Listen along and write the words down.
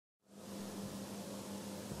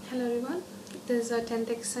Hello everyone, this is our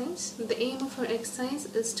 10th exercise. The aim of our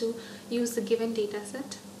exercise is to use the given data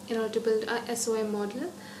set in order to build a SOM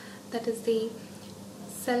model, that is the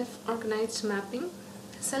self-organized mapping.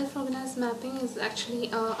 Self-organized mapping is actually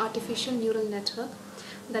an artificial neural network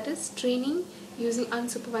that is training using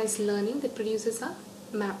unsupervised learning that produces a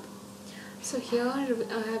map. So here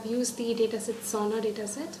I have used the dataset Sonar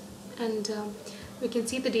dataset, and we can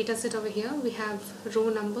see the dataset over here. We have row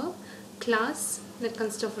number, class that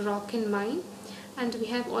consists of rock and mine, and we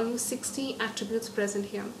have almost 60 attributes present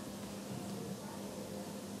here.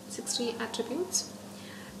 60 attributes.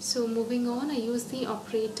 So moving on, I use the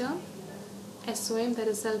operator SOM, that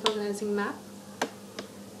is self-organizing map.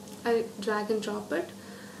 I drag and drop it.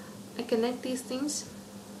 I connect these things.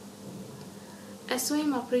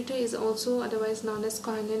 SOM operator is also otherwise known as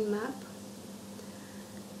Kohonen map,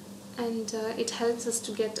 and it helps us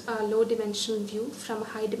to get a low dimensional view from a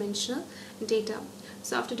high dimensional data.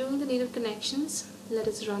 So after doing the needed connections, let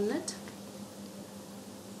us run it.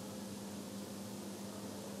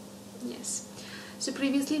 Yes. So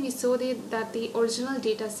previously we saw that the original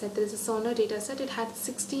data set, there is a Sonar data set, it had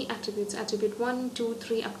 60 attributes, attribute 1, 2,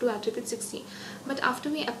 3 up to attribute 60. But after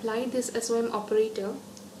we applied this SOM operator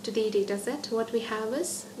to the data set, what we have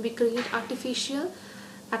is we create artificial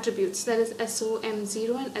attributes, that is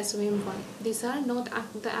SOM0 and SOM1. These are not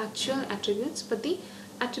the actual attributes but the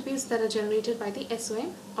attributes that are generated by the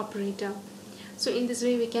SOM operator. So in this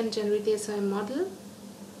way we can generate the SOM model,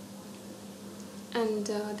 and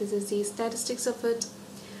this is the statistics of it.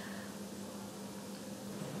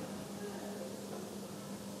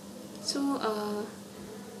 So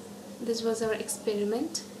this was our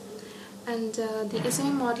experiment, and the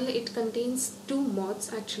SOM model, it contains two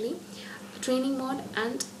modes actually, training mode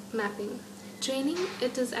and mapping. Training,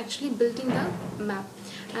 it is actually building the map,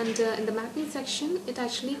 and in the mapping section it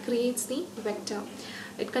actually creates the vector.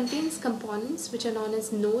 It contains components which are known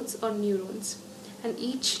as nodes or neurons, and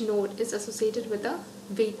each node is associated with a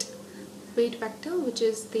weight vector, which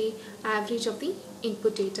is the average of the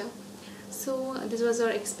input data. So this was our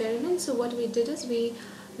experiment. So what we did is we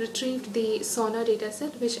retrieved the Sonar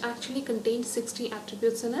dataset, which actually contained 60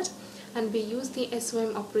 attributes in it, and we used the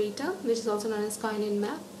SOM operator, which is also known as Kohonen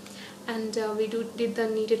map, and we did the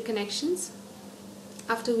needed connections.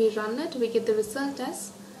 After we run it, we get the result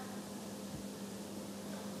as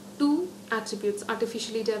 2 attributes,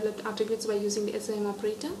 artificially developed attributes, by using the SOM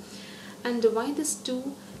operator. And why this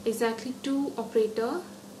exactly 2 operator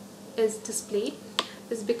is displayed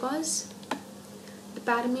is because the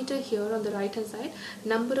parameter here on the right hand side,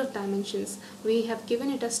 number of dimensions, we have given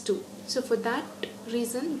it as 2. So for that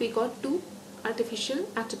reason we got 2 artificial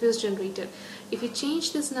attributes generated. If you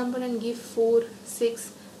change this number and give 4,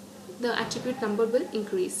 6, the attribute number will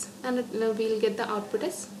increase, and we'll get the output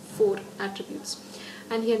as 4 attributes.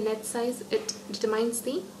 And here net size, it determines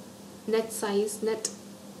the net size, net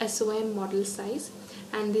SOM model size,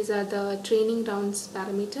 and these are the training rounds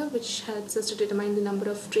parameter, which helps us to determine the number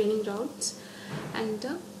of training rounds. And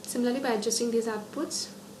similarly, by adjusting these outputs,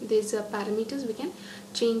 these parameters, we can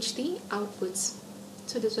change the outputs.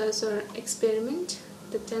 So this was our experiment,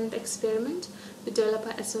 the 10th experiment to develop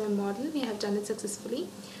a SOM model. We have done it successfully.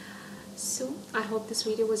 So I hope this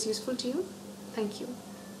video was useful to you. Thank you.